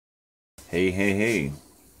Hey.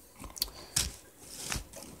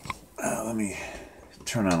 Let me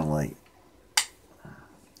turn on a light.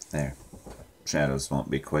 There. Shadows won't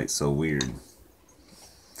be quite so weird.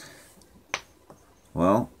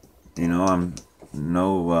 Well, I'm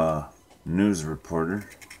no news reporter,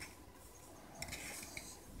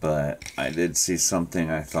 but I did see something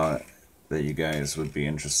I thought that you guys would be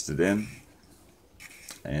interested in,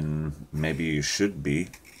 and maybe you should be.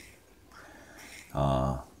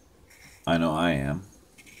 I know I am,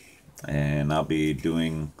 and I'll be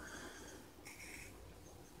doing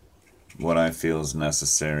what I feel is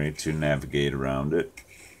necessary to navigate around it.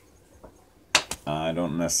 I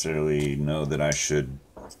don't necessarily know that I should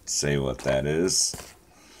say what that is,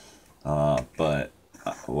 but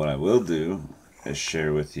what I will do is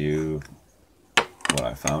share with you what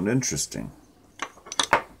I found interesting.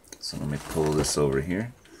 So let me pull this over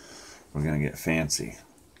here. We're going to get fancy.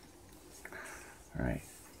 Alright,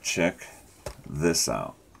 check this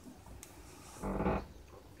out.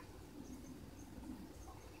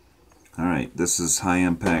 Alright, this is High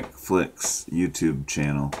Impact Flicks YouTube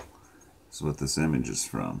channel. That's what this image is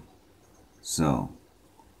from. So,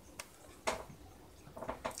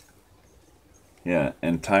 yeah,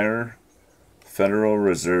 entire Federal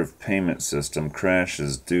Reserve payment system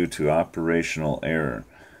crashes due to operational error,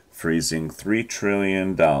 freezing $3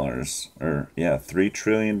 trillion, $3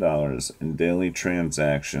 trillion in daily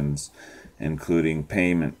transactions, including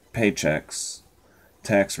paychecks,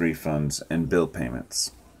 tax refunds, and bill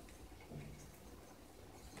payments.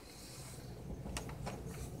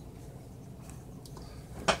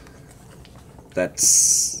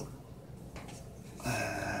 That's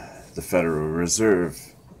the Federal Reserve,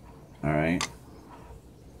 all right?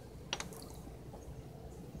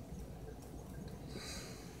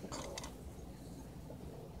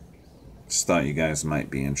 Just thought you guys might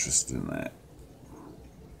be interested in that.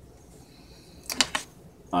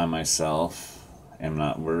 I myself am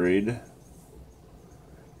not worried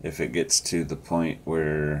if it gets to the point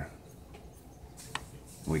where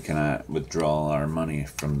we cannot withdraw our money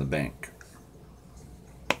from the bank.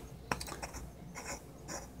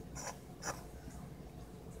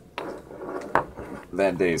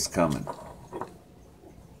 That day's coming.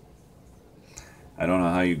 I don't know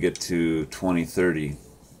how you get to 2030,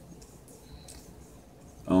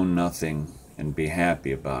 own nothing, and be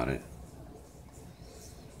happy about it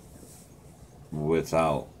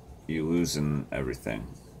without you losing everything.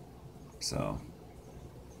 So,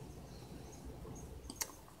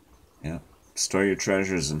 yeah, store your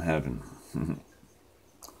treasures in heaven,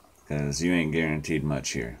 because you ain't guaranteed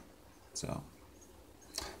much here. So,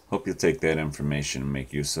 hope you'll take that information and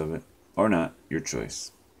make use of it, or not, your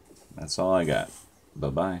choice. That's all I got.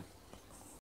 Bye-bye.